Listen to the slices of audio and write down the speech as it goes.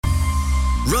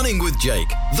Running with Jake,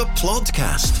 the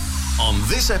PLODcast. On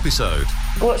this episode...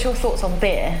 What's your thoughts on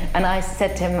beer? And I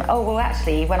said to him, oh, well,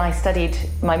 actually, when I studied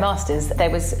my Masters, there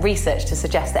was research to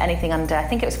suggest that anything under, I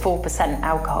think it was 4%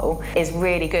 alcohol, is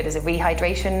really good as a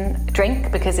rehydration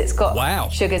drink because it's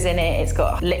got sugars in it, it's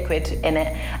got liquid in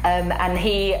it. And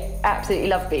he absolutely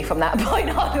loved me from that point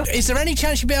on. Is there any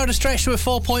chance you'd be able to stretch to a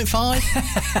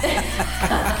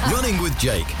 4.5? Running with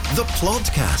Jake, the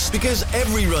PLODcast. Because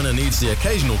every runner needs the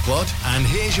occasional plod. And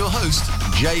here's your host,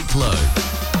 Jake Lowe.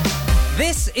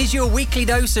 This is your weekly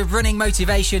dose of running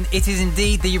motivation. It is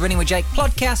indeed the Running with Jake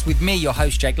podcast with me, your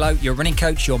host, Jake Lowe, your running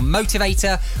coach, your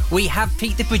motivator. We have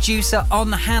Pete, the producer,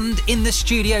 on hand in the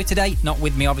studio today. Not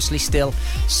with me, obviously, still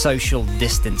social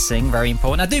distancing. Very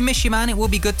important. I do miss you, man. It will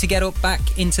be good to get up back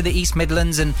into the East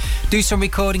Midlands and do some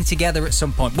recording together at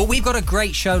some point. But we've got a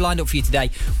great show lined up for you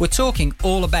today. We're talking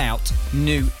all about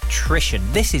nutrition.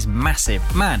 This is massive.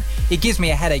 Man, it gives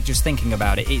me a headache just thinking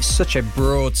about it. It's such a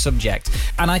broad subject.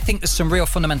 And I think there's some real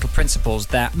fundamental principles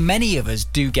that many of us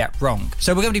do get wrong.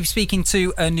 So we're going to be speaking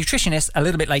to a nutritionist a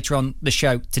little bit later on the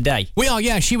show today. We are,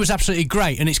 yeah. She was absolutely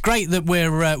great, and it's great that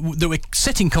we're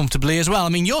sitting comfortably as well. I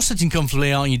mean, you're sitting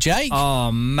comfortably, aren't you, Jake?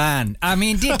 Oh man! I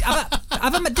mean, did I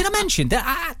mention?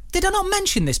 Did I not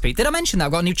mention this, Pete? Did I mention that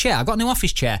I've got a new chair? I've got a new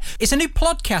office chair. It's a new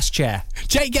PLODcast chair.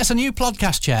 Jake gets a new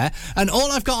PLODcast chair, and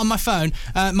all I've got on my phone,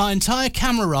 my entire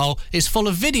camera roll is full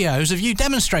of videos of you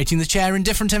demonstrating the chair in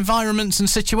different environments and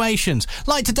situations.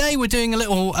 Like today, we're doing a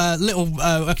little.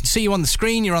 I can see you on the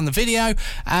screen. You're on the video,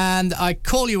 and I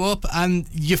call you up, and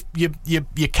your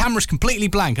camera's completely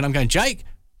blank, and I'm going, Jake,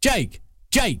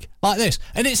 like this,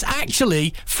 and it's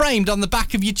actually framed on the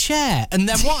back of your chair. And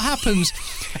then what happens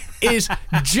is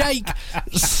Jake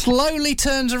slowly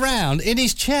turns around in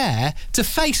his chair to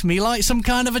face me like some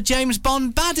kind of a James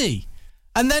Bond baddie,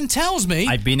 and then tells me,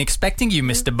 I've been expecting you,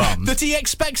 Mr. Bond, that he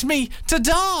expects me to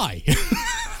die.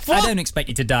 I don't expect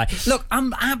you to die. Look,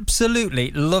 I'm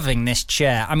absolutely loving this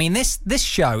chair. I mean, this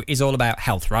show is all about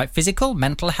health, right? Physical,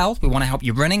 mental health. We want to help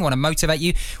you running, want to motivate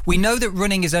you. We know that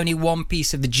running is only one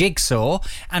piece of the jigsaw,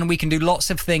 and we can do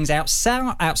lots of things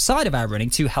outside of our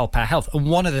running to help our health. And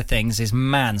one of the things is,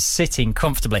 man, sitting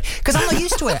comfortably. Because I'm not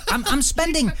used to it. I'm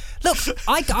spending... Look,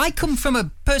 I come from a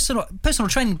personal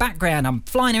training background. I'm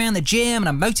flying around the gym, and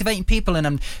I'm motivating people, and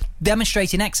I'm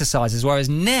demonstrating exercises, whereas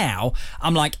now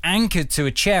I'm like anchored to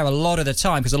a chair a lot of the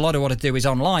time because a lot of what I do is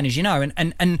online, as you know,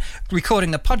 and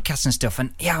recording the podcast and stuff.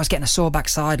 And yeah, I was getting a sore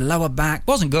backside, lower back.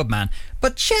 Wasn't good, man.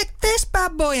 But check this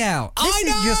bad boy out. This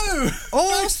is just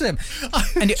awesome.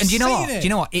 And do you know what? Do you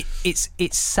know what? It's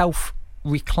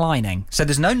self-reclining. So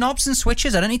there's no knobs and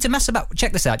switches. I don't need to mess about.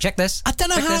 Check this out. Check this. I don't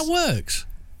know how it works.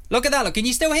 Look at that. Look, can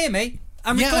you still hear me?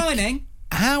 I'm reclining.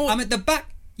 How? I'm at the back.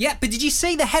 Yeah, but did you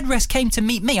see the headrest came to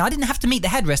meet me? I didn't have to meet the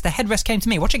headrest. The headrest came to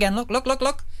me. Watch again. Look.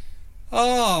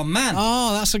 Oh, man.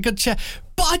 Oh, that's a good chair.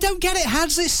 But I don't get it. How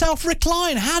does it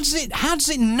self-recline? How does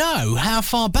it know how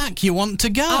far back you want to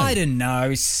go? I don't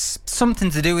know. It's something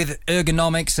to do with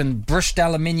ergonomics and brushed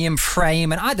aluminium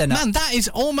frame, and I don't know. Man, that is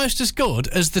almost as good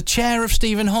as the chair of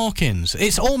Stephen Hawking's.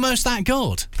 It's almost that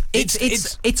good.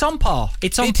 It's on par.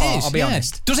 It's on par, I'll be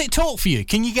honest. Does it talk for you?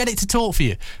 Can you get it to talk for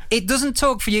you? It doesn't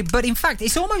talk for you, but in fact,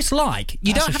 it's almost like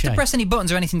you don't have to press any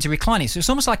buttons or anything to recline it. So it's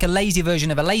almost like a lazy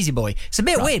version of a lazy boy. It's a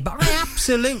bit weird, but I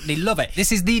absolutely love it.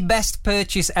 This is the best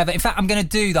purchase ever. In fact, I'm going to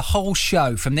do the whole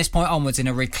show from this point onwards in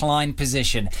a reclined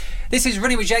position. This is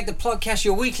Running with Jake, the PLODcast,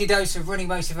 your weekly dose of running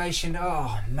motivation.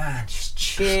 Oh man, just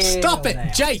chill. Stop it,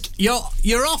 out. Jake.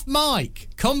 You're off mic.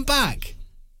 Come back,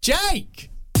 Jake.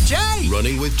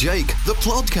 Running with Jake, the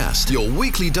PLODcast, your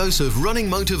weekly dose of running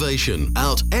motivation.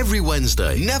 Out every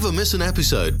Wednesday. Never miss an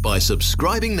episode by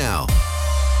subscribing now.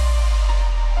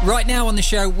 Right now on the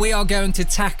show, we are going to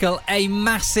tackle a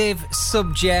massive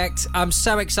subject. I'm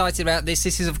so excited about this.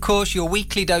 This is, of course, your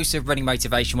weekly dose of running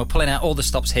motivation. We're pulling out all the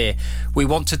stops here. We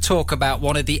want to talk about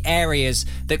one of the areas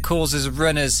that causes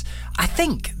runners, I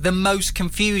think, the most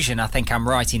confusion, I think I'm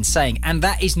right in saying, and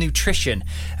that is nutrition,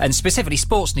 and specifically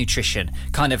sports nutrition,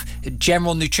 kind of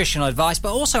general nutritional advice,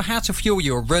 but also how to fuel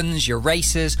your runs, your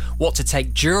races, what to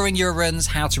take during your runs,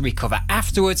 how to recover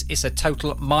afterwards. It's a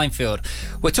total minefield.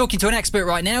 We're talking to an expert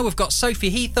right now. We've got Sophie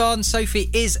Heath on. Sophie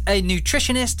is a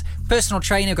nutritionist, personal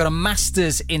trainer, got a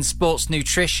master's in sports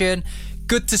nutrition.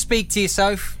 Good to speak to you,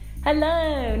 Soph.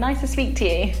 Hello, nice to speak to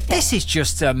you. This is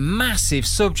just a massive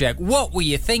subject. What were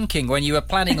you thinking when you were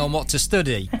planning on what to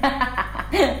study?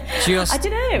 I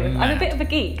don't know. I'm a bit of a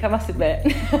geek, I must admit.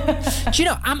 Do you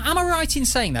know, am I right in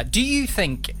saying that? Do you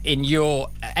think, in your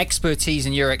expertise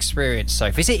and your experience,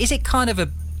 Sophie, is it kind of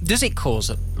does it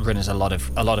cause runners a lot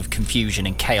of confusion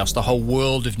and chaos? The whole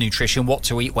world of nutrition, what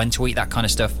to eat, when to eat, that kind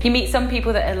of stuff. You meet some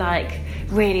people that are like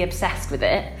really obsessed with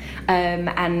it,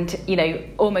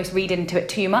 and almost read into it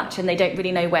too much, and they don't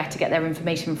really know where to get their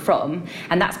information from.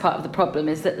 And that's part of the problem,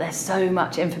 is that there's so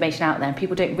much information out there, and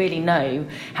people don't really know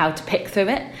how to pick through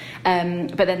it.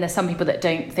 But then there's some people that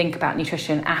don't think about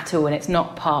nutrition at all, and it's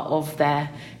not part of their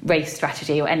race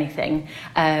strategy or anything,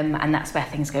 and that's where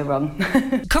things go wrong.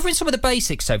 Covering some of the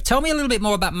basics, so tell me a little bit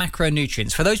more about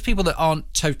macronutrients for those people that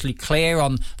aren't totally clear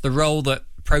on the role that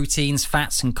proteins,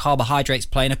 fats and carbohydrates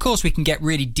play. And of course we can get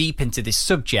really deep into this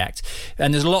subject,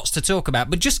 and there's lots to talk about,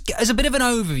 but just as a bit of an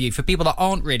overview for people that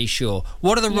aren't really sure,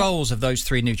 what are the roles of those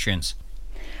three nutrients?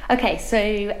 Okay,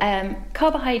 so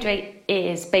carbohydrate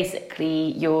is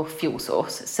basically your fuel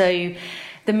source. So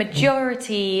the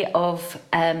majority of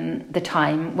the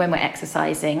time when we're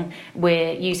exercising,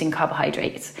 we're using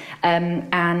carbohydrates.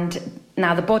 And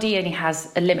now the body only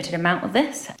has a limited amount of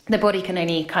this. The body can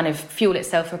only kind of fuel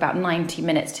itself for about 90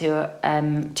 minutes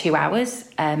to 2 hours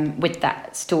with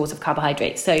that stores of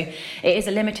carbohydrates. So it is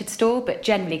a limited store, but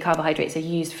generally carbohydrates are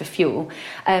used for fuel.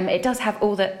 It does have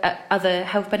all the other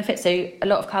health benefits. So a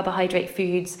lot of carbohydrate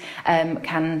foods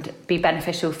can be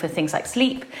beneficial for things like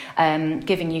sleep,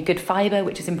 giving you good fibre,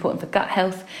 which is important for gut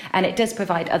health, and it does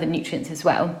provide other nutrients as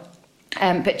well.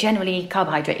 But generally,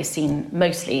 carbohydrate is seen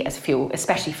mostly as fuel,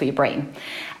 especially for your brain.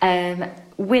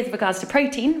 With regards to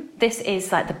protein, this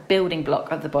is like the building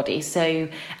block of the body. So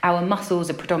our muscles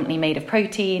are predominantly made of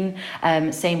protein,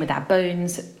 same with our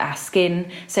bones, our skin.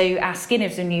 So our skin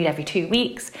is renewed every 2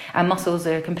 weeks. Our muscles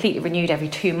are completely renewed every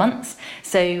 2 months.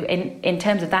 So in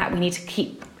terms of that, we need to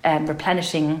keep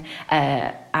replenishing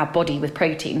our body with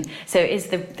protein. So it is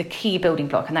the key building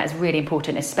block, and that is really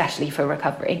important, especially for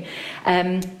recovery.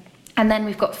 And then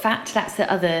we've got fat. That's the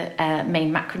other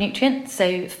main macronutrient.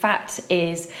 So fat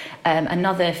is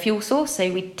another fuel source.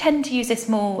 So we tend to use this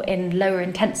more in lower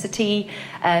intensity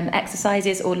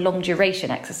exercises or long duration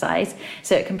exercise.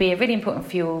 So it can be a really important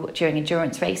fuel during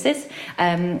endurance races.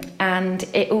 And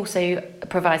it also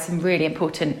provides some really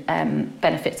important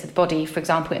benefits to the body. For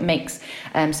example, it makes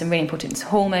some really important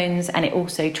hormones, and it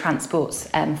also transports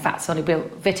fat-soluble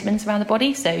vitamins around the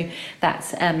body. So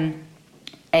that's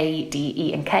A, D,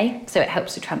 E and K, so it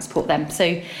helps to transport them.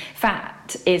 So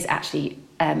fat is actually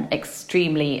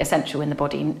extremely essential in the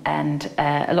body, and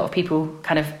a lot of people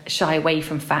kind of shy away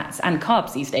from fats and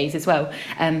carbs these days as well,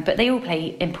 but they all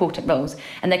play important roles,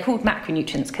 and they're called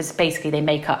macronutrients because basically they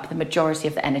make up the majority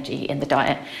of the energy in the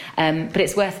diet. But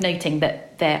it's worth noting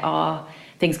that there are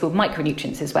things called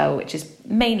micronutrients as well, which is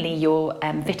mainly your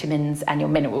vitamins and your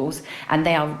minerals, and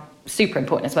they are super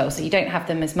important as well. So you don't have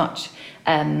them as much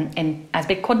in as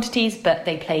big quantities, but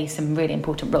they play some really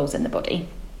important roles in the body.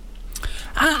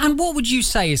 And what would you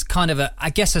say is kind of a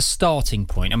starting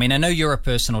point? I mean, I know you're a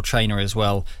personal trainer as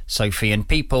well, Sophie, and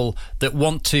people that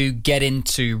want to get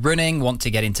into running, want to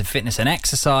get into fitness and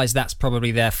exercise, that's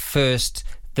probably the first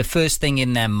thing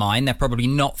in their mind. They're probably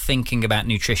not thinking about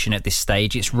nutrition at this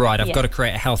stage. It's right, I've got to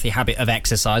create a healthy habit of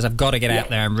exercise. I've got to get out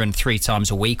there and run 3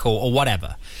 times a week or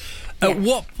whatever. At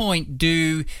what point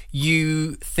do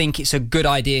you think it's a good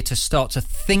idea to start to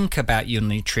think about your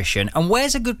nutrition, and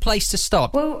where's a good place to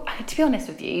start? Well, to be honest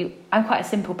with you, I'm quite a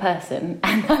simple person,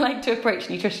 and I like to approach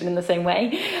nutrition in the same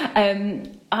way.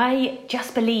 I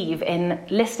just believe in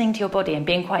listening to your body and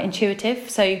being quite intuitive.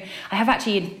 So I have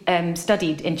actually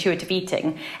studied intuitive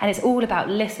eating, and it's all about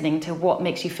listening to what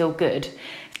makes you feel good.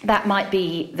 That might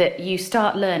be that you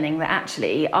start learning that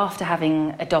actually after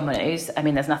having a Domino's, I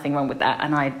mean, there's nothing wrong with that,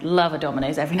 and I love a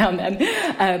Domino's every now and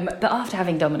then, but after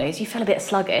having Domino's, you feel a bit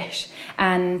sluggish,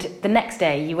 and the next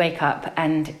day you wake up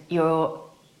and you're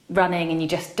running and you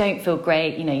just don't feel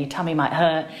great, your tummy might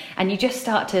hurt, and you just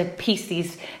start to piece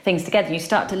these things together. You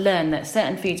start to learn that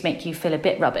certain foods make you feel a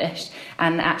bit rubbish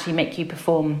and actually make you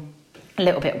perform a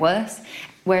little bit worse,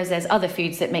 whereas there's other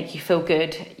foods that make you feel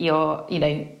good. You're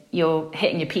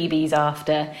hitting your PBs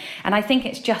after. And I think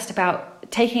it's just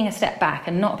about taking a step back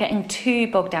and not getting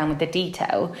too bogged down with the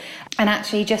detail, and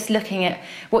actually just looking at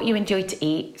what you enjoy to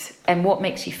eat and what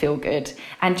makes you feel good,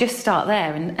 and just start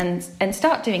there and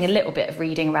start doing a little bit of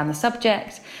reading around the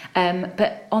subject.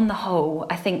 But on the whole,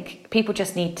 I think people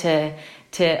just need to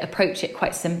approach it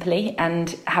quite simply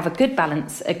and have a good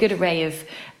balance, a good array of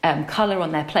colour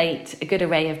on their plate, a good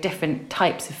array of different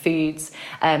types of foods.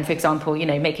 For example,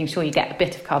 making sure you get a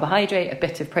bit of carbohydrate, a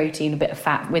bit of protein, a bit of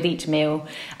fat with each meal,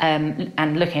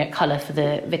 and looking at colour for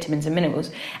the vitamins and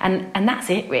minerals. And that's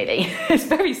it, really. It's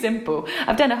very simple.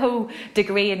 I've done a whole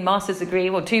degree and master's degree,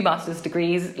 or 2 master's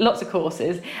degrees, lots of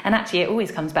courses, and actually it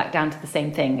always comes back down to the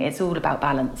same thing. It's all about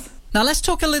balance. Now, let's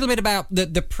talk a little bit about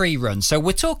the pre-run. So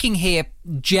we're talking here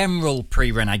general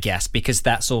pre-run, I guess, because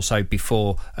that's also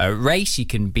before a race. You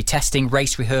can be testing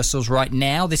race rehearsals right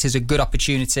now. This is a good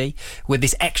opportunity with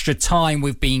this extra time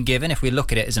we've been given, if we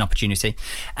look at it as an opportunity,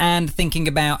 and thinking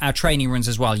about our training runs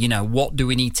as well. You know, what do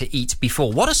we need to eat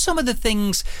before? What are some of the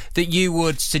things that you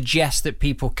would suggest that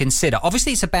people consider?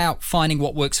 Obviously, it's about finding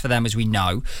what works for them, as we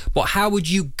know, but how would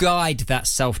you guide that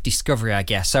self-discovery, I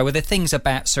guess? So are there things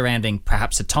about surrounding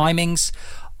perhaps the timings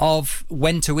of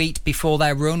when to eat before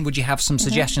their run? Would you have some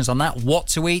suggestions on that? What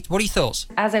to eat? What are your thoughts?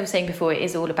 As I was saying before, it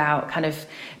is all about kind of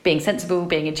being sensible,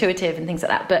 being intuitive and things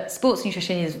like that. But sports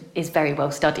nutrition is very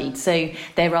well studied. So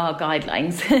there are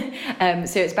guidelines.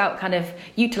 So it's about kind of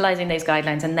utilising those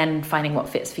guidelines and then finding what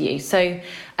fits for you. So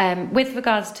with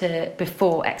regards to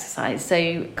before exercise,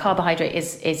 so carbohydrate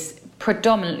is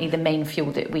predominantly the main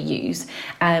fuel that we use,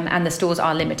 and the stores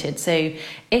are limited. So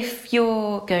if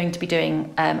you're going to be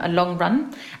doing a long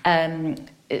run,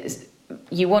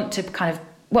 you want to kind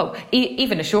of,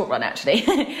 even a short run actually,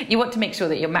 you want to make sure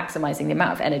that you're maximising the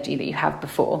amount of energy that you have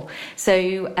before.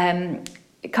 So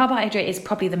carbohydrate is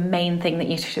probably the main thing that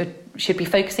you should be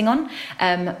focusing on.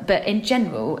 But in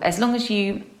general, as long as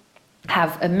you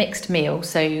have a mixed meal,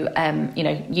 so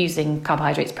using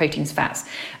carbohydrates, proteins, fats,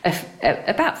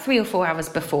 about 3 or 4 hours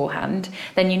beforehand,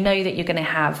 then you know that you're going to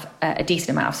have a decent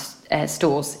amount of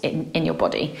stores in your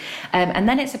body. And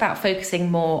then it's about focusing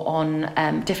more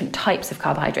on different types of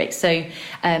carbohydrates. So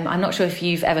I'm not sure if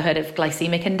you've ever heard of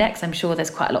glycemic index. I'm sure there's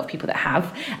quite a lot of people that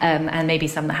have, and maybe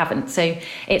some that haven't. So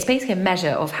it's basically a measure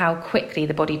of how quickly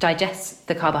the body digests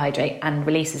the carbohydrate and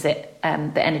releases it,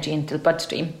 the energy into the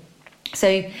bloodstream.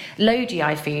 So low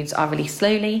GI foods are released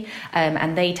slowly,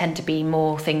 and they tend to be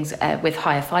more things with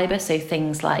higher fibre, so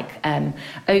things like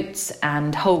oats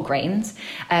and whole grains.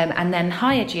 And then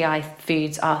higher GI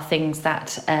foods are things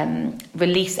that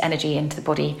release energy into the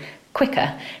body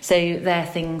quicker. So they're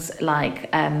things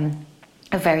like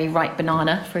a very ripe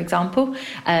banana, for example,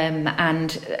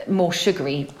 and more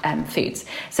sugary foods.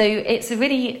 So it's a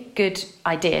really good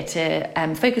idea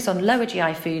to focus on lower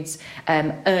GI foods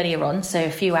earlier on, so a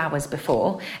few hours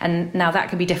before. And now that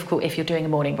can be difficult if you're doing a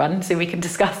morning run, so we can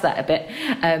discuss that a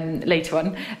bit later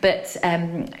on. But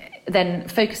then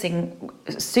focusing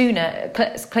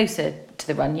closer to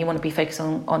the run, you want to be focused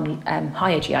on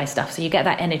higher GI stuff, so you get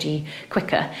that energy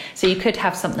quicker. So you could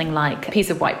have something like a piece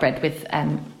of white bread with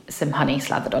some honey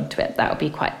slathered onto it. That would be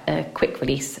quite a quick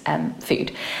release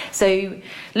food. So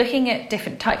looking at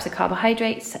different types of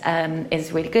carbohydrates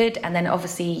is really good. And then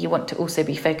obviously you want to also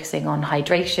be focusing on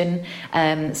hydration.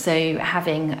 So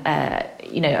having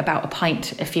about a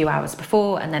pint a few hours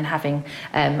before, and then having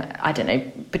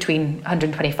between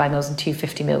 125 mils and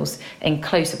 250 mils in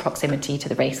closer proximity to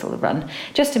the race or the run,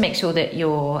 just to make sure that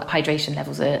your hydration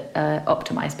levels are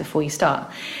optimized before you start.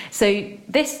 So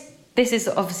this is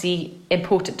obviously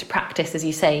important to practice, as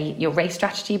you say, your race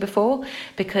strategy before,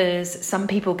 because some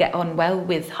people get on well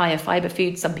with higher fibre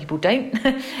foods, some people don't.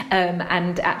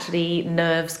 And actually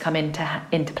nerves come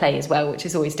into play as well, which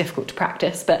is always difficult to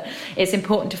practice. But it's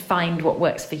important to find what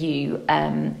works for you.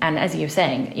 And as you were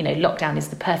saying, lockdown is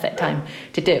the perfect time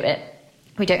to do it.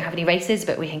 We don't have any races,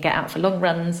 but we can get out for long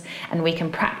runs and we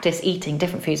can practice eating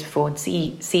different foods before and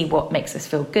see what makes us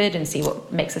feel good and see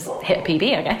what makes us hit a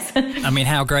PB, I guess. I mean,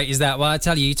 how great is that? Well, I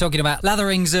tell you, you're talking about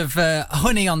latherings of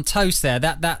honey on toast there.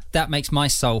 That makes my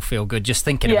soul feel good just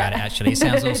thinking about it, actually. It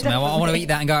sounds awesome. I want to eat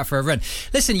that and go out for a run.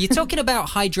 Listen, you're talking about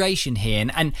hydration here,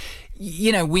 and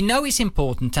we know it's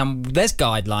important and there's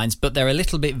guidelines, but they're a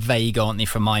little bit vague, aren't they,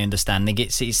 from my understanding?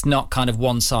 It's not kind of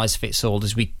one size fits all,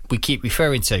 as we keep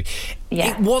referring to.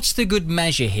 Yeah. What's the good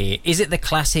measure here? Is it the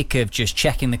classic of just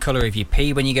checking the colour of your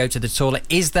pee when you go to the toilet?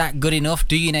 Is that good enough?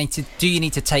 Do you need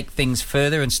to take things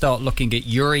further and start looking at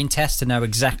urine tests to know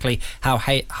exactly how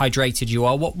hydrated you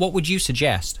are? What would you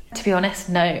suggest? To be honest,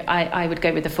 no, I would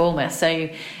go with the former. So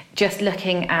just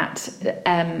looking at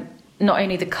not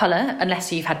only the colour,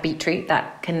 unless you've had beetroot,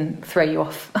 that can throw you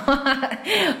off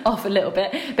a little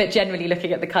bit, but generally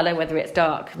looking at the colour, whether it's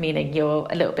dark, meaning you're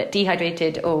a little bit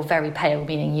dehydrated, or very pale,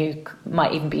 meaning you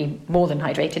might even be more than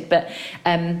hydrated. But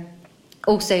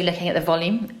also looking at the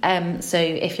volume. So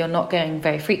if you're not going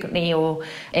very frequently or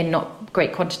in not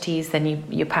great quantities, then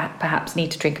you perhaps need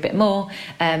to drink a bit more.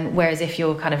 Whereas if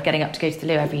you're kind of getting up to go to the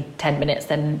loo every 10 minutes,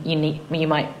 then you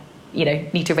might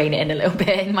need to rein it in a little bit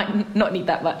and might not need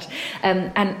that much.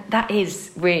 And that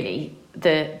is really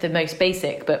the most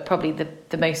basic, but probably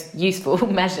the most useful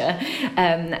measure,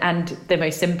 and the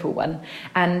most simple one.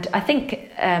 And I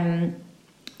think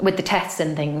with the tests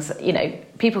and things,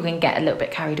 people can get a little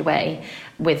bit carried away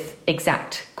with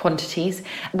exact quantities.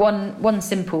 One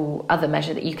simple other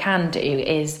measure that you can do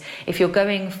is if you're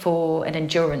going for an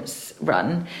endurance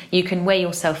run, you can weigh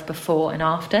yourself before and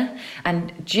after.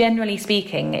 And generally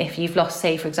speaking, if you've lost,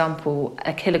 say, for example,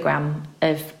 a kilogram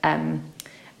of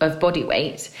body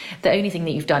weight, the only thing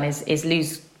that you've done is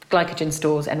lose glycogen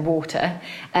stores and water.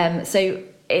 So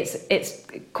it's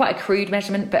quite a crude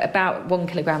measurement, but about 1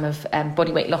 kilogram of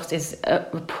body weight lost is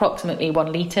approximately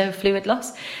 1 litre of fluid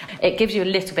loss. It gives you a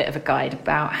little bit of a guide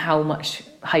about how much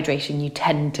hydration you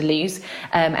tend to lose,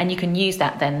 and you can use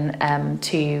that then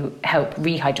to help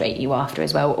rehydrate you after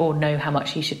as well, or know how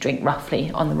much you should drink roughly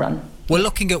on the run. We're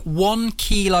looking at 1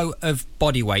 kilo of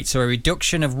body weight, so a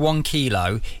reduction of 1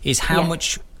 kilo is how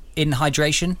much in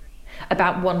hydration?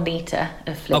 About 1 litre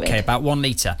of fluid. Okay, about 1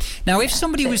 litre. Now, if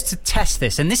somebody was to test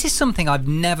this, and this is something I've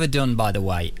never done, by the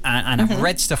way, and I've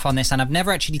read stuff on this, and I've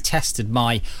never actually tested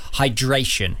my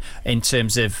hydration in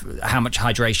terms of how much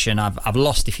hydration I've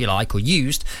lost, if you like, or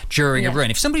used during a run.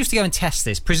 If somebody was to go and test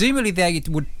this, presumably they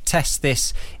would test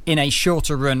this in a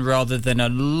shorter run rather than a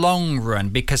long run,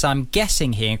 because I'm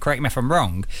guessing here, and correct me if I'm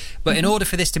wrong, but in order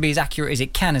for this to be as accurate as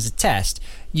it can as a test,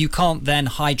 you can't then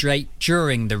hydrate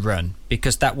during the run,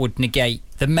 because that would negate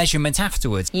the measurement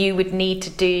afterwards. You would need to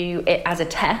do it as a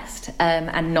test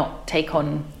and not take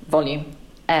on volume.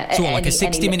 So like a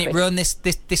 60-minute run,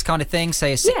 this kind of thing,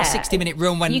 say a 60-minute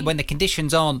run when the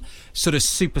conditions aren't sort of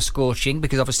super scorching,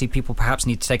 because obviously people perhaps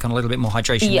need to take on a little bit more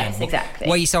hydration. Yes, exactly.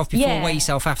 Weigh yourself before, weigh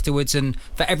yourself afterwards, and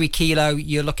for every kilo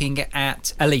you're looking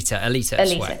at a litre of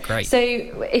sweat. Great. So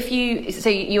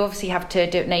you obviously have to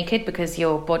do it naked, because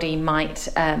your body might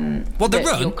the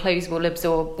run? Your clothes will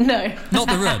absorb. No, not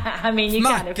the run. I mean, you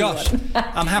can if you want.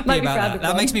 I'm happy about that.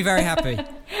 That makes me very happy.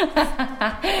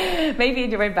 Maybe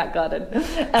in your own back garden.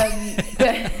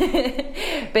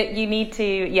 But you need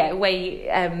to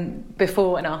weigh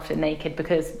before and after naked,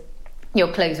 because your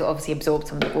clothes will obviously absorb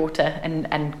some of the water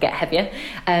and get heavier.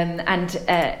 And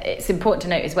it's important to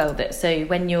note as well that so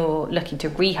when you're looking to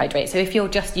rehydrate, so if you're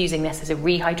just using this as a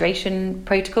rehydration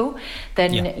protocol,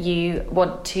 then you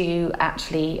want to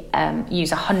actually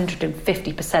use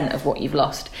 150% of what you've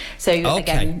lost. So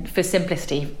again, for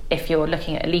simplicity, if you're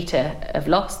looking at a litre of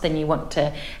loss, then you want to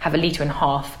have 1.5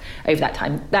 litres over that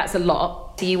time. That's a lot.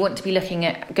 So you want to be looking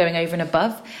at going over and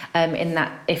above in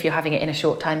that if you're having it in a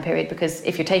short time period, because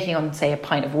if you're taking on, say, a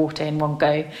pint of water in one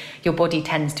go, your body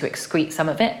tends to excrete some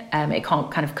of it. It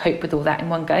can't kind of cope with all that in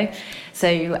one go.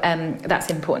 So that's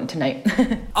important to note.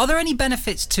 Are there any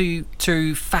benefits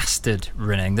to fasted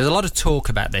running? There's a lot of talk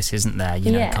about this, isn't there?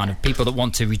 Kind of people that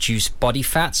want to reduce body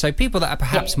fat. So people that are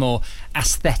perhaps more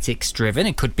aesthetics driven.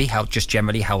 It could be just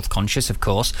generally health conscious, of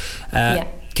course.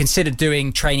 Consider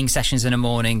doing training sessions in the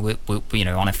morning with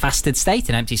on a fasted state,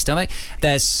 an empty stomach.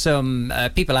 There's some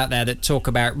people out there that talk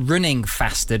about running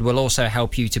fasted will also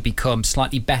help you to become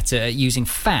slightly better at using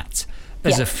fat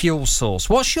as a fuel source.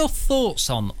 What's your thoughts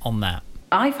on that?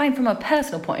 I find from a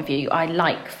personal point of view, I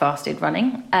like fasted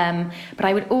running, but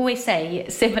I would always say,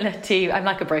 similar to, I'm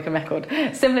like a broken record,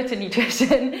 similar to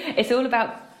nutrition, it's all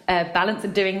about balance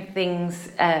and doing things,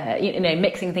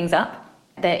 mixing things up.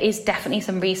 There is definitely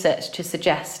some research to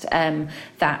suggest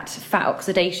that fat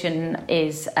oxidation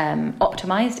is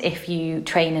optimized if you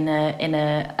train in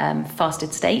a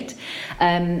fasted state.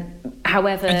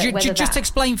 However, just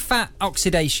explain fat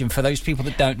oxidation for those people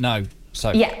that don't know.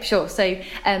 So. Yeah, sure. So,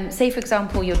 say for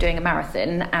example, you're doing a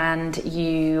marathon and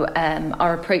you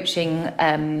are approaching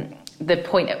the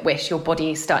point at which your body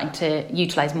is starting to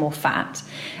utilise more fat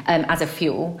as a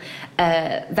fuel.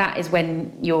 That is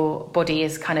when your body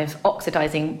is kind of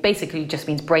oxidising, basically just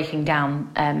means breaking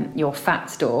down your fat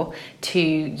store to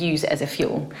use it as a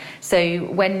fuel. So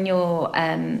when you're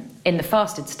in the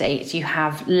fasted state, you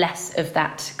have less of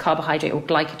that carbohydrate or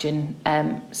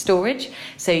glycogen storage.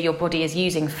 So your body is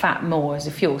using fat more as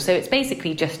a fuel. So it's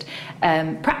basically just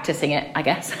practicing it, I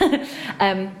guess.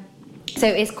 So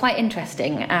it's quite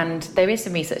interesting, and there is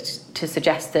some research to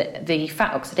suggest that the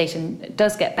fat oxidation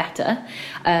does get better.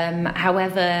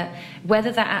 However, whether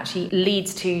that actually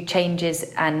leads to changes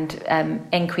and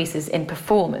increases in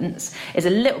performance is a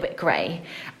little bit grey.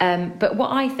 But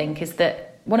what I think is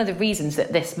that one of the reasons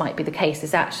that this might be the case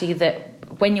is actually that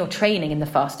when you're training in the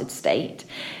fasted state,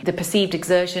 the perceived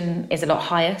exertion is a lot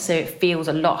higher, so it feels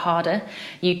a lot harder.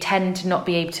 You tend to not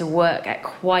be able to work at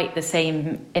quite the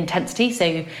same intensity,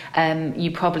 so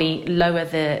you probably lower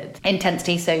the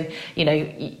intensity, so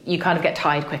you kind of get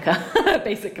tired quicker.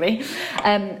 basically.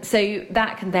 So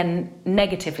that can then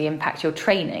negatively impact your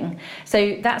training.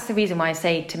 So that's the reason why I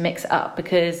say to mix it up,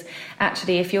 because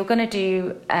actually if you're going to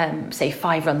do, say,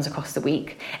 5 runs across the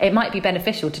week, it might be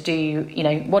beneficial to do,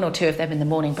 1 or 2 of them in the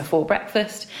morning before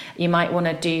breakfast. You might want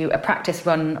to do a practice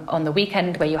run on the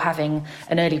weekend where you're having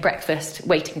an early breakfast,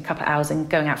 waiting a couple of hours and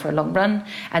going out for a long run.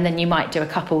 And then you might do a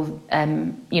couple,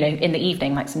 in the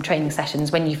evening, like some training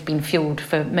sessions when you've been fueled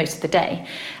for most of the day.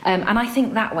 And I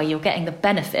think that way you're getting the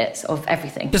benefits of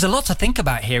everything. There's a lot to think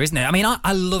about here, isn't there? I mean,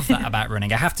 I love that about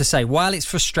running. I have to say, while it's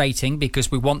frustrating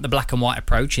because we want the black and white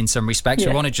approach in some respects,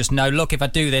 we want to just know, look, if I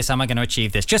do this, am I going to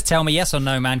achieve this? Just tell me yes or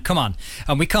no, man. Come on.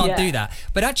 And we can't do that.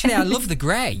 But actually, I love the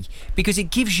grey because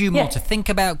it gives you more to think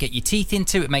about, get your teeth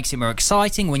into. It makes it more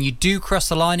exciting. When you do cross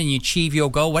the line and you achieve your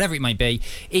goal, whatever it may be,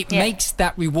 it makes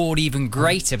that reward even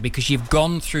greater because you've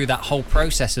gone through that whole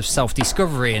process of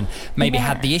self-discovery and maybe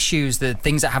had the issues, the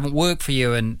things that haven't worked for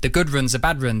you, and the good runs, the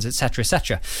bad runs, etc.,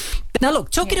 etc. Now,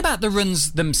 look, talking about the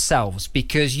runs themselves,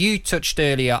 because you touched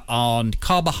earlier on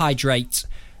carbohydrate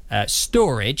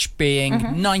storage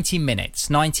being 90 minutes,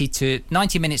 90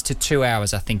 minutes to 2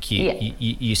 hours, I think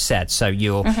you said. So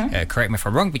you're, correct me if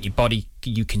I'm wrong, but your body,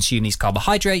 you consume these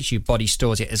carbohydrates, your body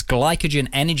stores it as glycogen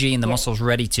energy in the muscles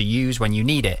ready to use when you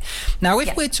need it. Now,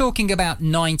 if we're talking about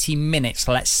 90 minutes,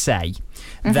 let's say,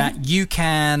 that you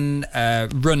can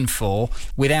run for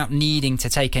without needing to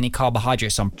take any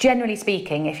carbohydrates on. Generally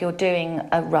speaking, if you're doing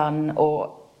a run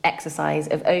or exercise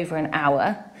of over an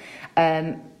hour,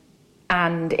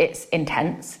 and it's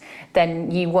intense,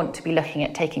 then you want to be looking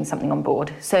at taking something on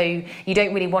board. So you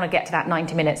don't really want to get to that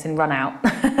 90 minutes and run out.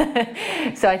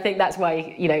 So I think that's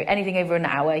why, anything over an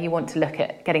hour, you want to look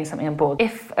at getting something on board.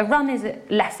 If a run is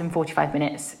less than 45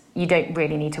 minutes, you don't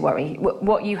really need to worry.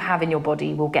 What you have in your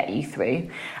body will get you through.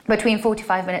 Between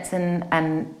 45 minutes and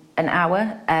an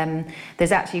hour,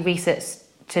 there's actually research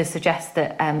to suggest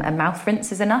that a mouth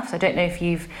rinse is enough. So I don't know if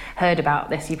you've heard about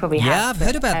this. You probably have. Yeah, I've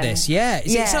heard about this.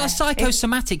 Is it sort of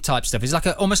psychosomatic type stuff? Is it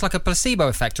like almost like a placebo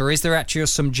effect, or is there actually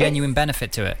some genuine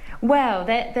benefit to it? Well,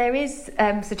 there is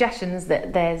suggestions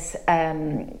that there's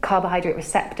carbohydrate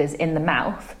receptors in the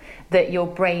mouth that your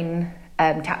brain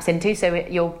taps into. So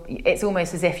it's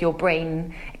almost as if your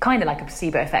brain, kind of like a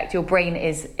placebo effect, your brain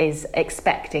is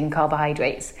expecting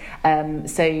carbohydrates.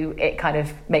 So it kind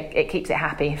of it keeps it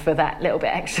happy for that little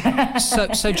bit extra.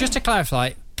 So just to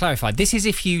clarify, this is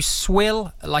if you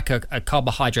swill like a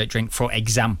carbohydrate drink, for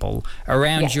example,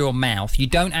 around your mouth. You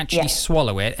don't actually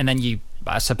swallow it, and then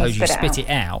I suppose you spit it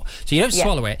out. So you don't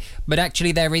swallow it, but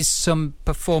actually there is some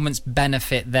performance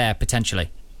benefit there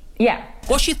potentially. Yeah.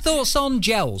 What's your thoughts on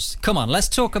gels? Come on, let's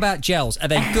talk about gels. Are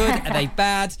they good? Are they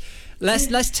bad?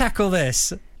 Let's tackle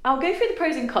this. I'll go through the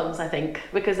pros and cons, I think,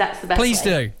 because that's the best Please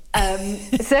way.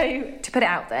 do. So to put it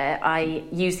out there, I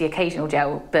use the occasional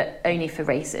gel, but only for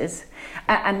races.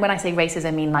 And when I say races,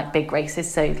 I mean like big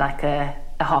races, so like a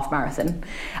half marathon.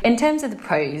 In terms of the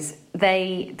pros,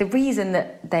 the reason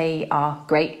that they are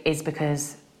great is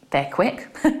because they're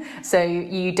quick. So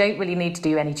you don't really need to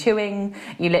do any chewing.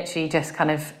 You literally just kind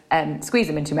of squeeze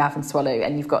them into your mouth and swallow,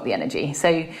 and you've got the energy.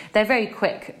 So they're very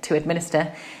quick to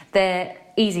administer. They're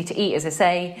easy to eat, as I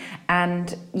say,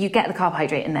 and you get the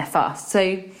carbohydrate in there fast.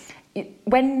 So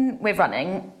when we're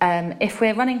running, if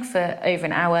we're running for over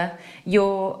an hour,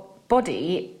 your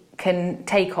body can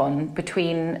take on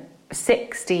between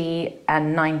 60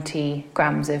 and 90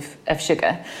 grams of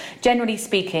sugar. Generally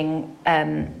speaking,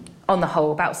 on the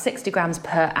whole, about 60 grams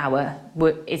per hour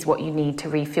is what you need to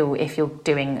refuel if you're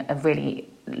doing a really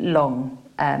long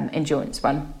endurance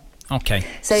run. Okay,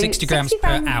 so 60 grams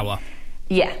per hour.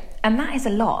 Yeah, and that is a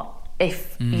lot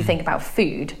if you think about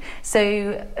food.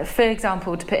 So, for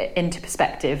example, to put it into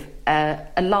perspective,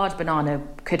 a large banana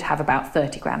could have about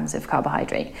 30 grams of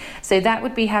carbohydrate. So that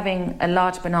would be having a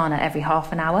large banana every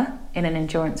half an hour in an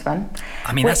endurance run.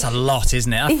 I mean, that's a lot,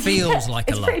 isn't it? That feels like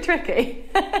a lot. It's pretty tricky.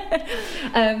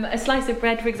 A slice of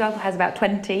bread, for example, has about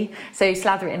 20. So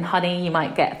slather it in honey, you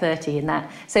might get 30 in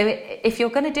that. So if you're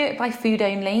going to do it by food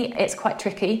only, it's quite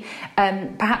tricky.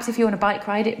 Perhaps if you're on a bike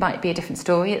ride, it might be a different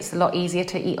story. It's a lot easier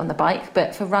to eat on the bike.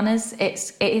 But for runners,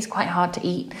 it is quite hard to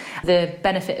eat. The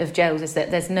benefit of gels is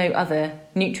that there's no other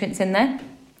nutrients in there.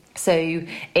 So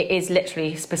it is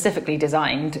literally specifically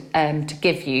designed to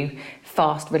give you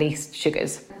fast release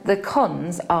sugars. The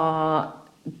cons are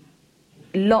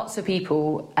lots of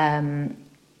people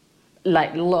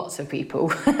like lots of people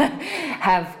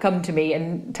have come to me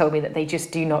and told me that they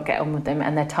just do not get on with them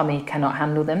and their tummy cannot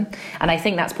handle them. And I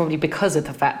think that's probably because of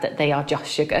the fact that they are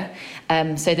just sugar.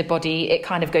 So the body, it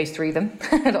kind of goes through them,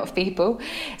 a lot of people.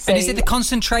 So, and is it the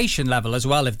concentration level as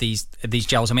well of these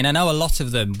gels? I mean, I know a lot of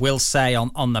them will say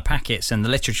on the packets, and the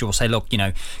literature will say, look,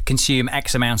 consume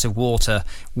X amount of water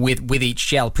with each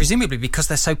gel, presumably because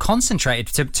they're so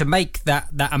concentrated to make that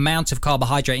amount of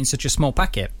carbohydrate in such a small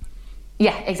packet.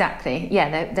 Yeah, exactly.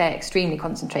 Yeah, they're extremely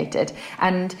concentrated.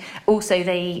 And also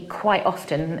they quite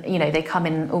often, they come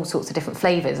in all sorts of different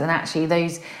flavours. And actually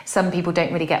some people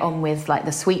don't really get on with like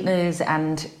the sweeteners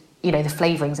and, the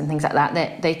flavourings and things like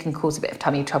that. They can cause a bit of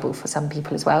tummy trouble for some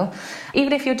people as well.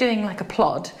 Even if you're doing like a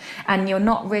plod and you're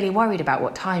not really worried about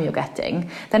what time you're getting,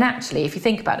 then actually, if you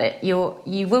think about it,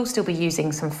 you will still be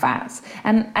using some fats.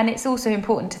 And it's also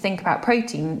important to think about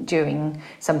protein during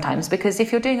sometimes, because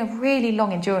if you're doing a really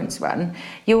long endurance run,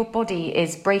 your body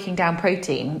is breaking down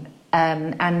protein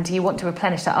and you want to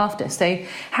replenish that after. So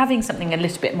having something a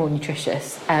little bit more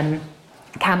nutritious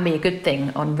can be a good thing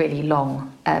on really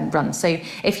long runs. So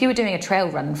if you were doing a trail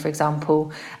run, for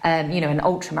example, an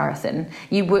ultra marathon,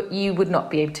 you would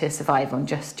not be able to survive on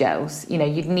just gels.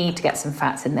 You'd need to get some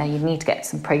fats in there. You'd need to get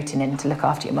some protein in to look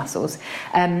after your muscles.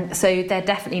 So they're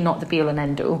definitely not the be all and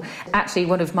end all. Actually,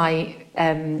 one of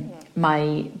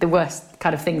the worst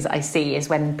kind of things that I see is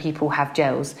when people have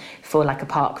gels for like a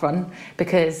park run,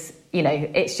 because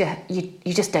it's just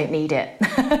you just don't need it.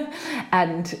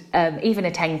 And even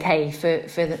a 10k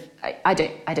for the I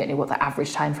don't know what the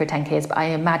average time for a 10k is, but I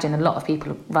imagine a lot of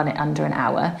people run it under an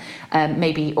hour,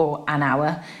 maybe, or an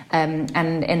hour. And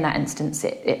in that instance,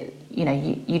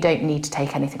 you don't need to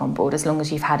take anything on board as long as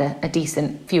you've had a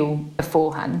decent fuel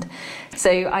beforehand.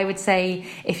 So I would say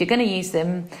if you're going to use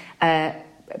them,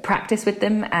 practice with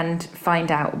them and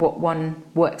find out what one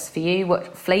works for you,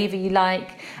 what flavour you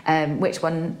like, which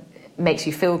one makes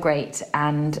you feel great,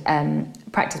 and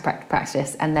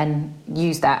practice, and then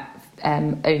use that.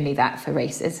 Only that for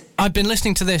races. I've been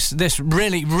listening to this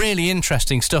really, really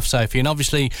interesting stuff, Sophie, and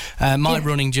obviously my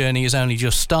running journey has only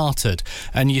just started.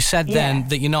 And you said then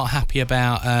that you're not happy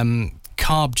about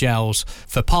carb gels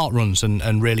for park runs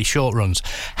and really short runs.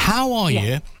 How are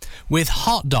you with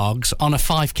hot dogs on a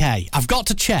 5k? I've got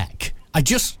to check. I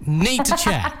just need to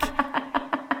check.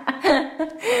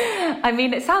 I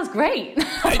mean, it sounds great.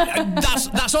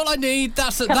 That's all I need.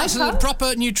 That's a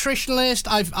proper nutritionalist.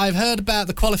 I've heard about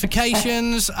the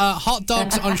qualifications. Hot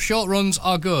dogs on short runs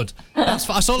are good.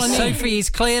 That's all I need. Sophie is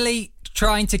clearly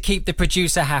trying to keep the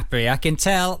producer happy. I can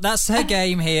tell that's her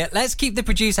game here. Let's keep the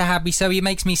producer happy so he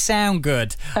makes me sound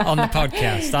good on the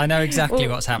podcast. I know exactly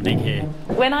what's happening here.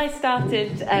 When I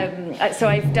started, so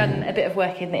I've done a bit of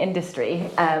work in the industry,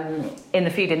 in the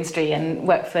food industry, and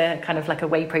worked for kind of like a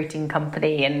whey protein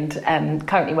company, and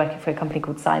currently working for a company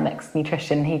called Cymex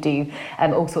Nutrition, who do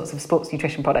all sorts of sports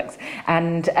nutrition products.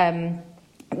 And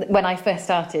when I first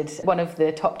started, one of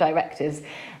the top directors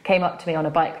came up to me on a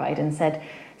bike ride and said,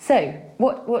 "So,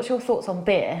 what's your thoughts on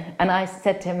beer?" And I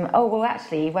said to him, "Oh, well,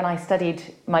 actually, when I studied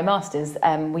my masters,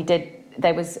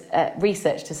 there was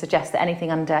research to suggest that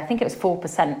anything under, I think it was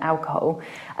 4% alcohol,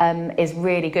 is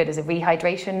really good as a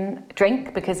rehydration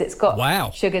drink, because it's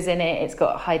got sugars in it, it's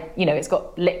got it's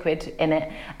got liquid in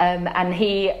it." And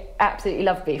he absolutely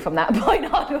loved me from that point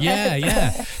onwards.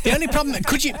 Yeah. The only problem,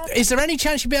 is there any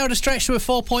chance you'd be able to stretch to a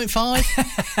 4.5?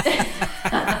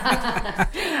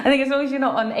 I think as long as you're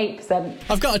not on 8%.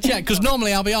 I've got to check, because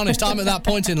normally, I'll be honest, I'm at that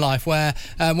point in life where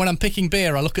when I'm picking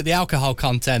beer, I look at the alcohol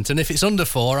content, and if it's under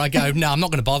 4, I go, no, I'm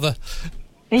not going to bother.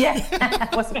 Yeah,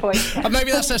 what's the point?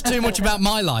 Maybe that says too much about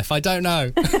my life, I don't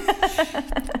know.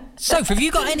 So, have you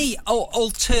got any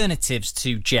alternatives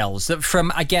to gels that,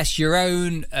 from, I guess, your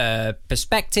own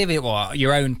perspective or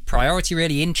your own priority,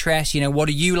 really, interest? What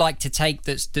do you like to take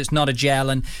that's not a gel?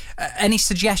 And any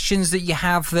suggestions that you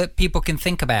have that people can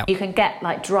think about? You can get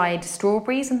like dried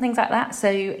strawberries and things like that.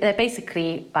 So they're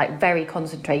basically like very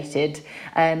concentrated,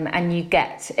 and you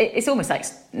get, it's almost like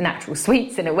natural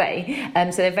sweets in a way.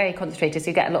 So they're very concentrated, so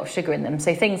you get a lot of sugar in them.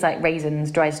 So things like raisins,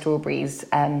 dried strawberries,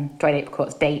 dried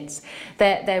apricots, dates,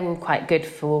 they're all quite good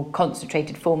for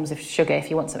concentrated forms of sugar if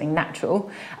you want something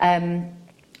natural. And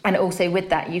also with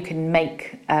that, you can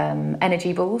make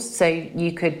energy balls. So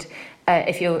you could,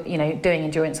 if you're doing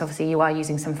endurance, obviously you are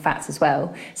using some fats as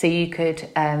well. So you could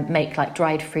make like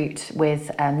dried fruit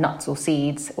with nuts or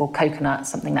seeds or coconuts,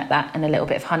 something like that, and a little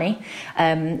bit of honey.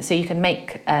 So you can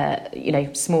make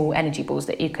small energy balls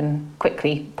that you can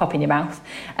quickly pop in your mouth.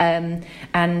 And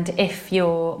if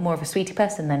you're more of a sweetie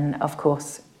person, then of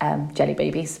course jelly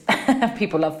babies.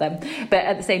 People love them. But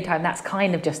at the same time, that's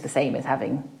kind of just the same as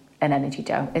having an energy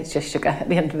gel. It's just sugar at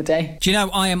the end of the day. Do you know,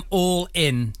 I am all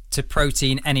in to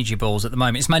protein energy balls at the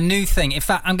moment. It's my new thing. In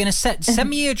fact, I'm going to send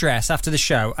me your address after the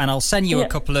show and I'll send you a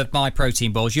couple of my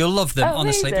protein balls. You'll love them,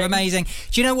 honestly. They're amazing.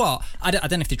 Do you know what? I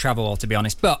don't know if they travel well, to be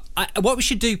honest, but what we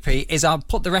should do, Pete, is I'll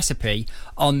put the recipe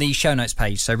on the show notes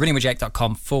page, so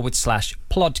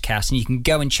runningwithjake.com/PLODcast, and you can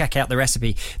go and check out the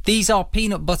recipe. These are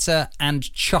peanut butter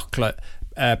and chocolate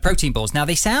protein balls. Now,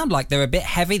 they sound like they're a bit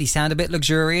heavy, they sound a bit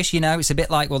luxurious, it's a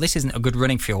bit like, well, this isn't a good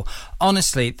running fuel.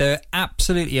 Honestly, they're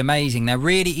absolutely amazing. They're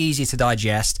really easy to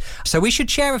digest. So we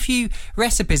should share a few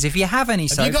recipes if you have any.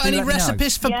 Have you got any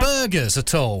recipes for burgers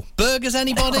at all? Burgers,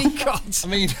 anybody? Oh, God. I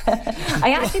mean...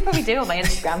 I actually probably do on my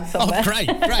Instagram somewhere. Oh, great.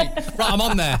 Right, I'm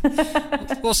on there.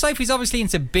 Well, Sophie's obviously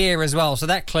into beer as well, so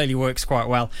that clearly works quite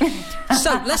well.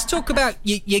 So let's talk about,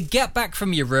 you get back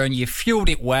from your run, you've fueled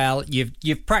it well,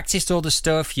 you've practiced all the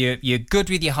stuff, you're good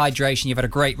with your hydration, you've had a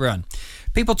great run.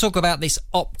 People talk about this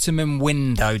optimum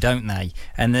window, don't they?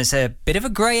 And there's a bit of a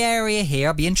grey area here.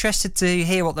 I'll be interested to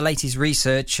hear what the latest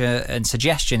research and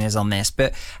suggestion is on this.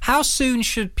 But how soon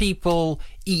should people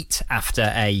eat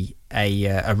after a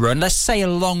run? Let's say a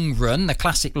long run, the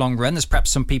classic long run. There's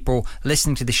perhaps some people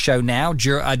listening to this show now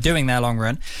are doing their long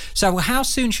run. So how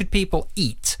soon should people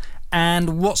eat?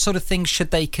 And what sort of things should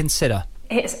they consider?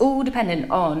 It's all dependent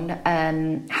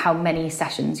on how many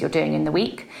sessions you're doing in the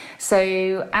week.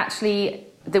 So actually,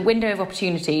 the window of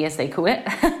opportunity, as they call it,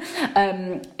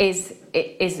 is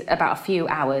about a few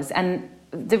hours. And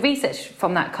the research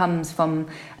from that comes from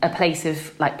a place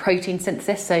of like protein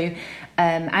synthesis, and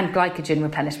glycogen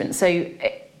replenishment. So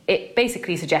it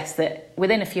basically suggests that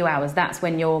within a few hours, that's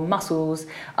when your muscles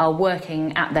are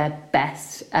working at their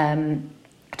best.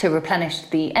 To replenish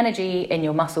the energy in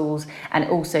your muscles and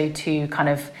also to kind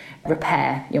of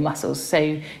repair your muscles,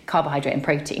 so carbohydrate and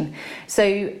protein.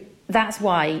 So that's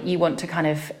why you want to kind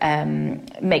of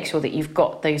make sure that you've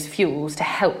got those fuels to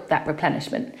help that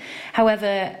replenishment.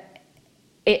 However,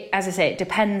 as I say, it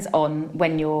depends on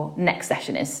when your next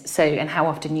session is, and how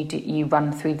often you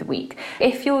run through the week.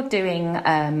 If you're doing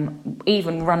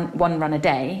even one run a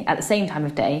day at the same time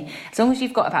of day, as long as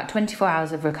you've got about 24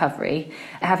 hours of recovery,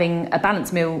 having a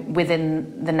balanced meal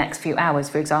within the next few hours,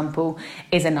 for example,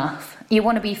 is enough. You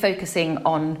want to be focusing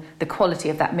on the quality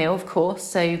of that meal, of course.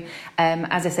 So,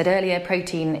 as I said earlier,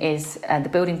 protein is the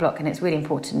building block, and it's really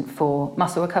important for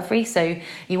muscle recovery. So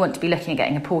you want to be looking at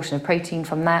getting a portion of protein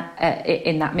from that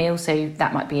in that meal. So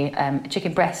that might be a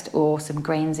chicken breast or some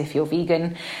grains if you're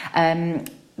vegan.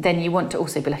 Then you want to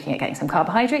also be looking at getting some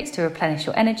carbohydrates to replenish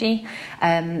your energy,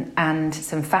 and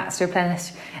some fats to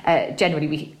replenish.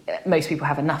 Generally, most people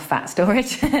have enough fat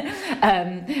storage,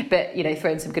 but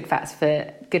throw in some good fats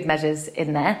for good measures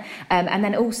in there. And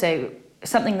then also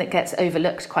something that gets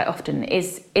overlooked quite often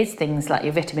is things like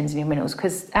your vitamins and your minerals,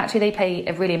 because actually they play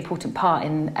a really important part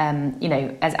in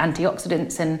as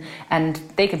antioxidants, and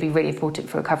they can be really important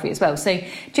for recovery as well. So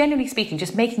generally speaking,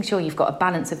 just making sure you've got a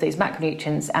balance of those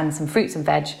macronutrients and some fruits and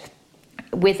veg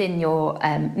within your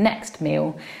next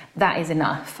meal, that is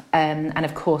enough. And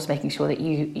of course, making sure that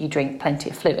you drink plenty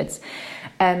of fluids.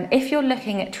 If you're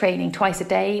looking at training twice a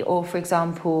day, or for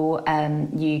example,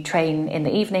 you train in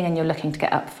the evening and you're looking to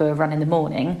get up for a run in the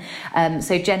morning,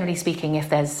 so generally speaking, if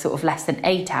there's sort of less than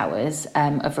 8 hours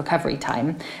of recovery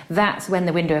time, that's when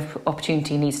the window of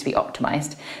opportunity needs to be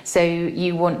optimised. So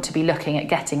you want to be looking at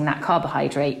getting that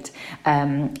carbohydrate,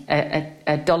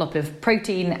 a dollop of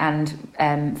protein, and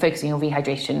focusing on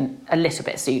rehydration a little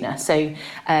bit sooner. So,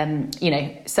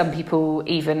 some people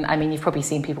even, you've probably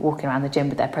seen people walking around the gym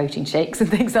with their protein shakes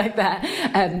and things like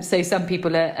that. So some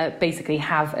people are basically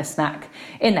have a snack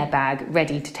in their bag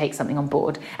ready to take something on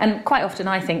board. And quite often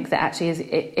I think that actually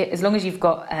as long as you've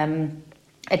got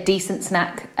a decent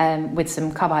snack with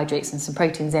some carbohydrates and some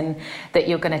proteins in that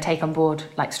you're going to take on board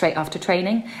like straight after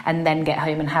training, and then get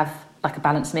home and have like a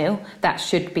balanced meal, that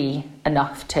should be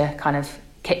enough to kind of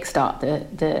kickstart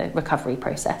the recovery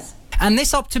process. And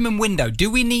this optimum window, do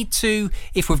we need to,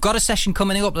 if we've got a session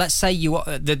coming up, let's say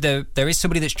there is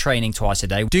somebody that's training twice a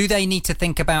day, do they need to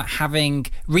think about having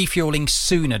refueling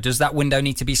sooner? Does that window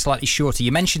need to be slightly shorter?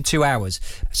 You mentioned 2 hours.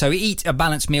 So eat a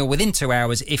balanced meal within 2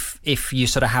 hours if you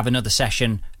sort of have another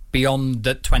session beyond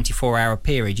the 24-hour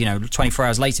period, 24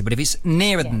 hours later. But if it's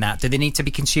nearer than that, do they need to be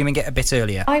consuming it a bit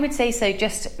earlier? I would say so,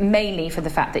 just mainly for the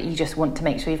fact that you just want to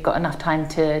make sure you've got enough time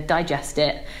to digest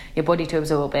it, your body to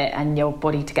absorb it and your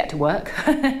body to get to work.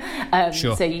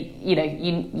 Sure. So you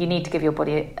need to give your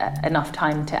body enough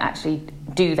time to actually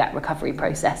do that recovery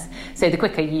process. So the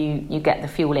quicker you get the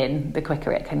fuel in, the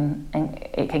quicker it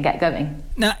can get going.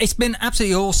 Now, it's been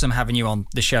absolutely awesome having you on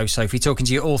the show, Sophie, talking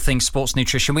to you all things sports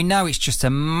nutrition. We know it's just a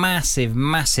massive,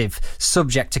 massive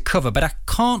subject to cover, but I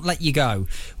can't let you go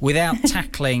without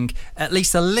tackling at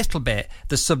least a little bit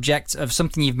the subject of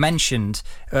something you've mentioned,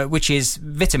 which is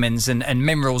vitamins and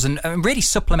minerals and really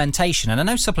supplementation. And I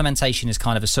know supplementation is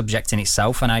kind of a subject in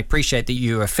itself, and I appreciate that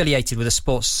you're affiliated with a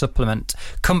sports supplement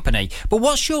company. But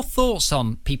what's your thoughts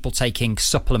on people taking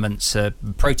supplements,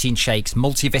 protein shakes,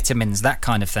 multivitamins, that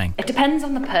kind of thing? It depends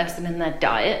on the person and their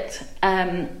diet.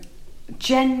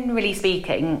 Generally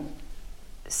speaking,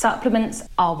 supplements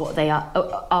are what they are.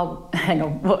 Hang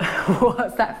on,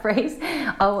 what's that phrase?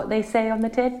 Are what they say on the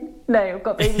tin? No, I've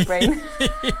got baby brain.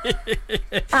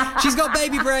 She's got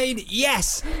baby brain,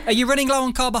 yes! Are you running low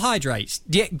on carbohydrates?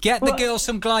 Get the girl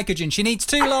some glycogen. She needs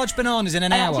 2 large bananas in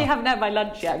an hour. I actually haven't had my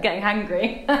lunch yet. I'm getting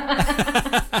hangry.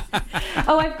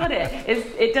 Oh, I've got it.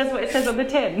 It does what it says on the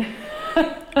tin.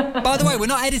 By the way, we're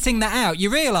not editing that out. You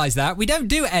realise that? We don't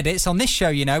do edits on this show,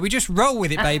 you know. We just roll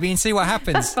with it, baby, and see what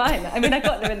happens. That's fine. I mean, I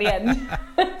got them in the end.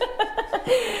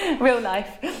 Real life.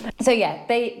 So yeah,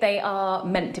 they are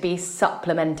meant to be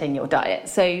supplementing your diet.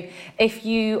 So if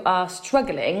you are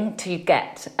struggling to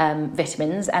get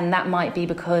vitamins, and that might be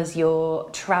because you're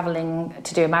travelling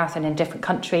to do a marathon in a different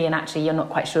country and actually you're not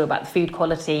quite sure about the food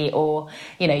quality, or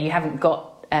you haven't got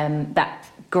that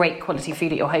great quality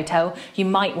food at your hotel, you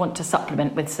might want to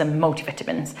supplement with some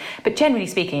multivitamins. But generally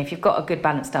speaking, if you've got a good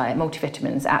balanced diet,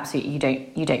 multivitamins absolutely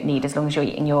you don't need, as long as you're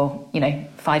eating your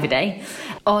 5 a day.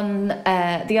 On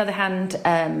the other hand,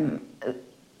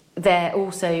 they're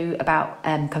also about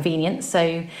convenience.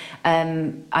 So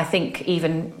I think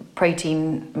even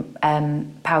protein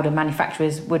powder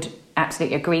manufacturers would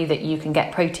absolutely agree that you can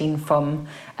get protein from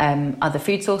other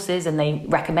food sources, and they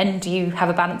recommend you have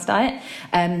a balanced diet.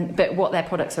 But what their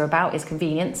products are about is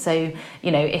convenience. So,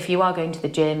 if you are going to the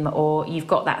gym or you've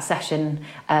got that session,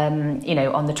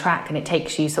 on the track, and it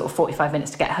takes you sort of 45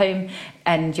 minutes to get home,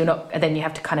 and then you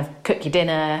have to kind of cook your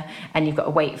dinner and you've got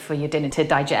to wait for your dinner to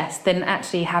digest, then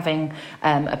actually having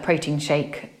a protein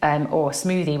shake or a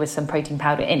smoothie with some protein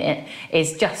powder in it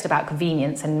is just about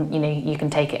convenience, and you can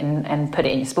take it and put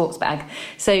it in your sports bag.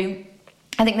 So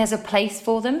I think there's a place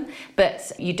for them,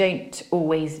 but you don't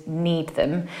always need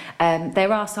them.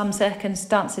 There are some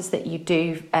circumstances that you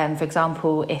do. For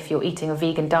example, if you're eating a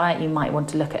vegan diet, you might want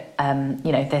to look at,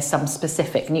 there's some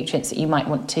specific nutrients that you might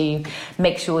want to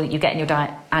make sure that you get in your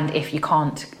diet. And if you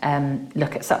can't,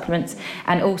 look at supplements.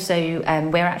 And also,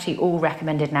 we're actually all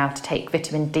recommended now to take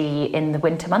vitamin D in the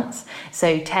winter months.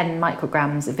 So 10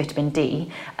 micrograms of vitamin D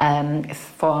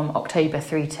from October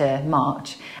through to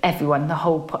March. Everyone, the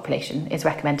whole population, is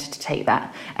recommended to take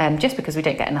that, just because we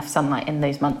don't get enough sunlight in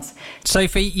those months.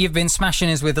 Sophie, you've been smashing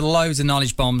us with loads of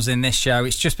knowledge bombs in this show.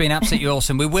 It's just been absolutely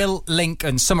awesome. We will link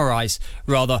and summarise,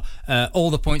 rather, all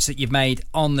the points that you've made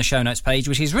on the show notes page,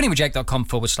 which is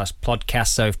runningwithjake.com/podcast.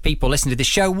 So if people listen to this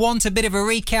show want a bit of a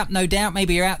recap, no doubt,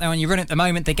 maybe you're out there on your run at the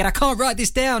moment thinking, I can't write this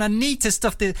down, I need to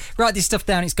write this stuff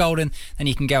down, it's golden, then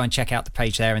you can go and check out the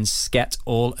page there and get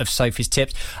all of Sophie's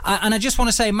tips. And I just want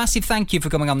to say a massive thank you for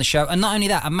coming on the show, and not only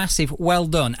that, a massive well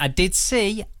done. I did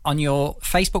see on your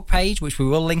Facebook page, which we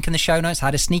will link in the show notes,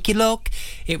 had a sneaky look.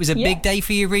 It was a big day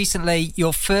for you recently,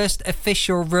 your first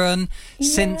official run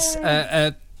since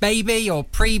baby or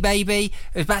pre-baby.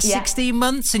 It was about 16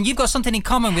 months, and you've got something in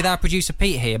common with our producer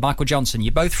Pete here, Michael Johnson.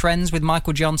 You're both friends with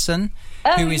Michael Johnson,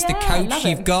 who is the coach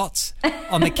you've got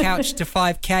on the Couch to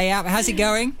 5K app. How's it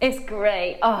going? It's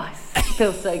great. Oh, it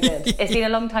feels so good. It's been a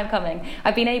long time coming.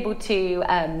 I've been able to do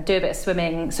a bit of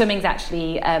swimming. Swimming's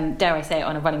actually, dare I say it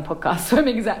on a running podcast,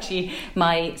 swimming is actually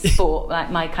my sport,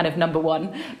 like my kind of number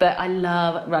one. But I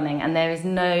love running, and there is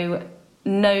no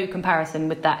comparison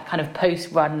with that kind of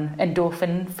post-run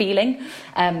endorphin feeling.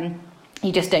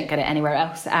 You just don't get it anywhere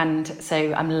else, and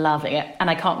so I'm loving it, and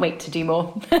I can't wait to do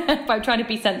more. But I'm trying to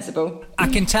be sensible. I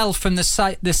can tell from the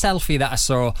selfie that I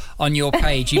saw on your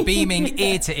page, you're beaming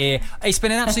ear to ear. It's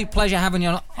been an absolute pleasure having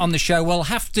you on the show. We'll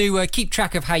have to keep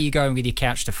track of how you're going with your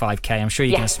Couch to 5K. I'm sure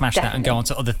you're going to smash that and go on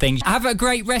to other things. Have a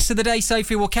great rest of the day,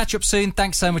 Sophie. We'll catch up soon.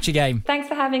 Thanks so much again. Thanks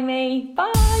for having me.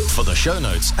 Bye. For the show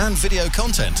notes and video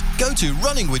content, go to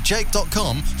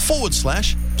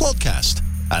runningwithjake.com/PLODcast.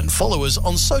 And follow us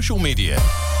on social media.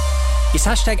 It's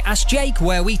hashtag Ask Jake,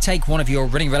 where we take one of your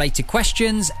running-related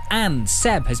questions, and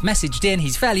Seb has messaged in.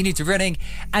 He's fairly new to running,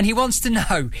 and he wants to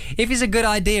know if it's a good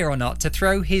idea or not to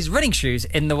throw his running shoes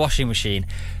in the washing machine.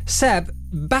 Seb,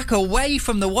 back away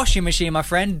from the washing machine, my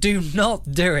friend. Do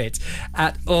not do it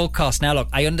at all costs. Now, look,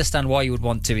 I understand why you would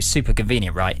want to. It's super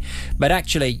convenient, right? But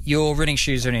actually, your running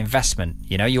shoes are an investment.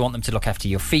 You know, you want them to look after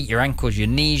your feet, your ankles, your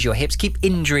knees, your hips, keep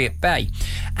injury at bay.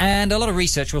 And a lot of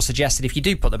research will suggest that if you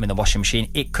do put them in the washing machine,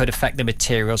 it could affect the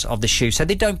materials of the shoe, so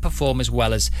they don't perform as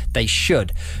well as they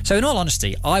should. So in all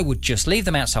honesty, I would just leave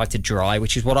them outside to dry,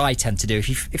 which is what I tend to do.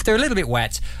 If they're a little bit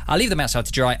wet, I'll leave them outside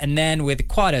to dry, and then with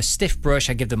quite a stiff brush,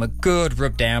 I give them a good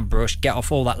rub down brush, get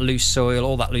off all that loose soil,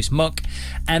 all that loose muck,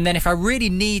 and then if I really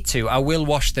need to, I will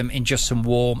wash them in just some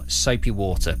warm soapy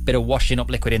water. Bit of washing up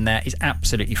liquid in there is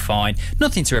absolutely fine,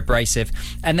 nothing too abrasive,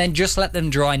 and then just let them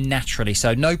dry naturally.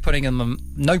 So no putting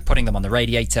them on the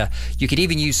radiator. You could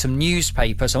even use some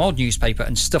newspaper, some old newspaper,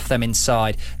 and stuff them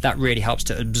inside. That really helps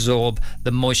to absorb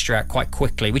the moisture out quite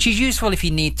quickly, which is useful if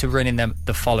you need to run in them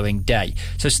the following day.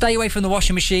 So stay away from the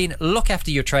washing machine, look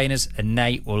after your trainers, and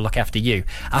Nate will look after you.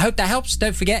 I hope that helps.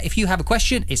 Don't forget, if you have a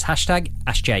question, it's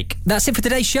 #AskJake. That's it for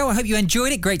today's show. I hope you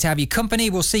enjoyed it. Great to have your company.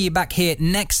 We'll see you back here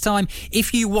next time.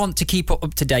 If you want to keep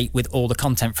up to date with all the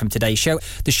content from today's show,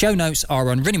 the show notes are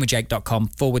on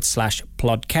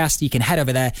runningwithjake.com/PLODcast. You can head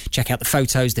over there, check out the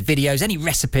photos, the videos, any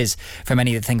recipes from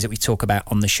any of the things that we talk about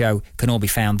on the show can all be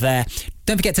found there.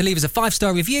 Don't forget to leave us a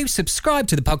 5-star review, subscribe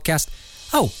to the podcast.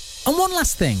 Oh, and one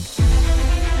last thing.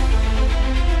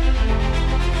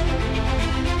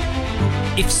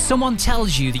 If someone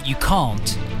tells you that you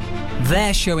can't,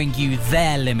 they're showing you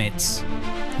their limits,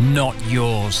 not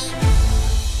yours.